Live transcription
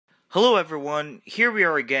Hello everyone, here we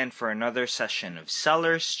are again for another session of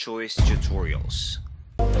Seller's Choice Tutorials.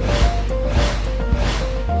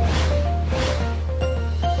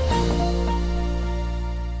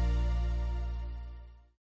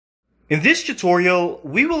 In this tutorial,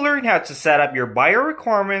 we will learn how to set up your buyer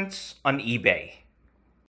requirements on eBay.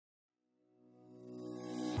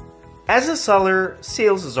 As a seller,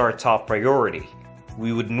 sales is our top priority.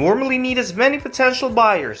 We would normally need as many potential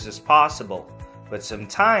buyers as possible. But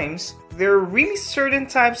sometimes, there are really certain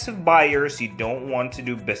types of buyers you don't want to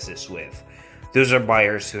do business with. Those are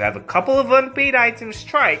buyers who have a couple of unpaid item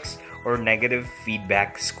strikes or negative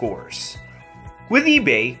feedback scores. With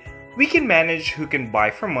eBay, we can manage who can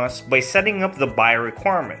buy from us by setting up the buyer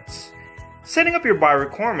requirements. Setting up your buyer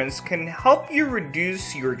requirements can help you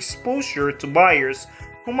reduce your exposure to buyers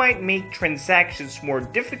who might make transactions more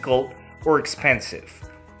difficult or expensive.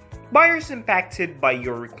 Buyers impacted by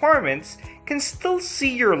your requirements can still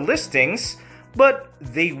see your listings, but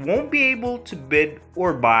they won't be able to bid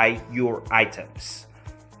or buy your items.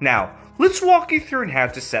 Now, let's walk you through how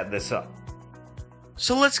to set this up.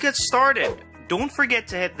 So let's get started. Don't forget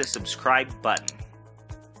to hit the subscribe button.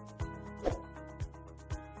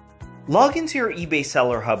 Log into your eBay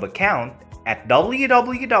Seller Hub account at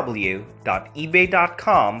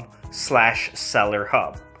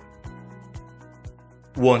www.ebay.com/sellerhub.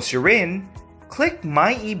 Once you're in, click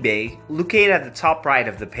My eBay located at the top right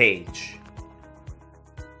of the page.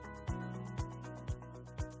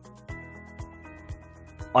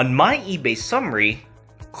 On My eBay Summary,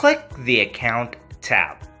 click the Account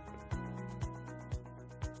tab.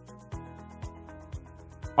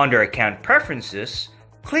 Under Account Preferences,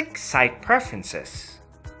 click Site Preferences.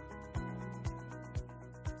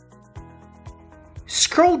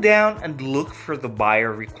 Scroll down and look for the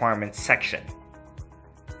Buyer Requirements section.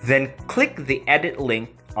 Then click the edit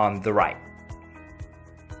link on the right.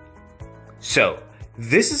 So,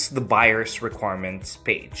 this is the buyer's requirements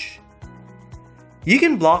page. You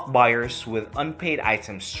can block buyers with unpaid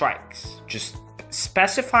item strikes. Just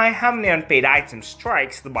specify how many unpaid item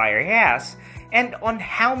strikes the buyer has and on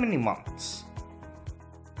how many months.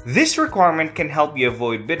 This requirement can help you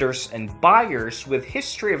avoid bidders and buyers with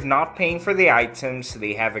history of not paying for the items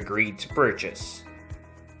they have agreed to purchase.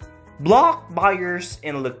 Block buyers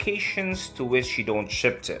in locations to which you don't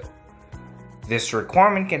ship to. This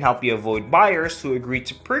requirement can help you avoid buyers who agree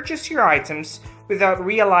to purchase your items without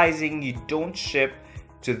realizing you don't ship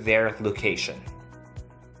to their location.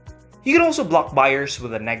 You can also block buyers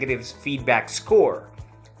with a negative feedback score.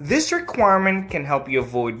 This requirement can help you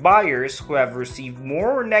avoid buyers who have received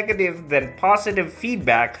more negative than positive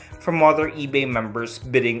feedback from other eBay members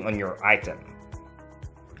bidding on your item.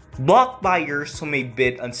 Block buyers who may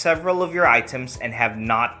bid on several of your items and have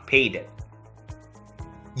not paid it.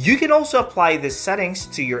 You can also apply these settings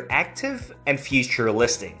to your active and future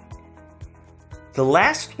listing. The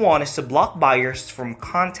last one is to block buyers from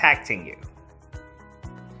contacting you.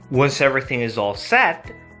 Once everything is all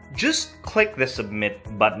set, just click the Submit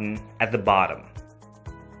button at the bottom.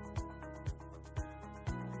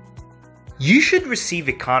 You should receive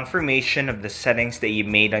a confirmation of the settings that you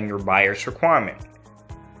made on your buyer's requirement.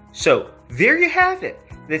 So, there you have it.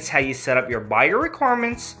 That's how you set up your buyer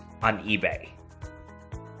requirements on eBay.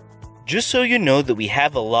 Just so you know that we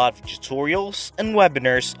have a lot of tutorials and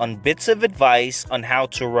webinars on bits of advice on how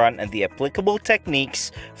to run and the applicable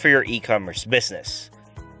techniques for your e-commerce business.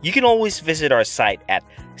 You can always visit our site at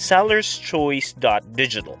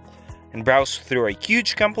sellerschoice.digital and browse through our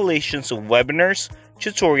huge compilations of webinars,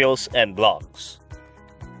 tutorials, and blogs.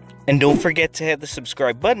 And don't forget to hit the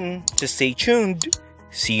subscribe button to stay tuned.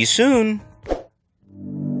 See you soon!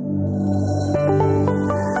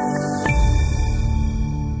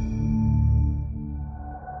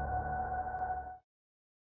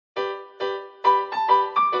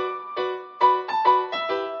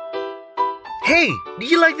 Hey, do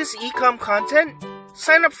you like this e-com content?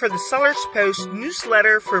 Sign up for the Sellers Post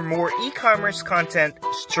newsletter for more e-commerce content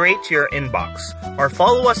straight to your inbox, or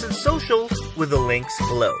follow us on social with the links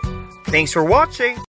below. Thanks for watching!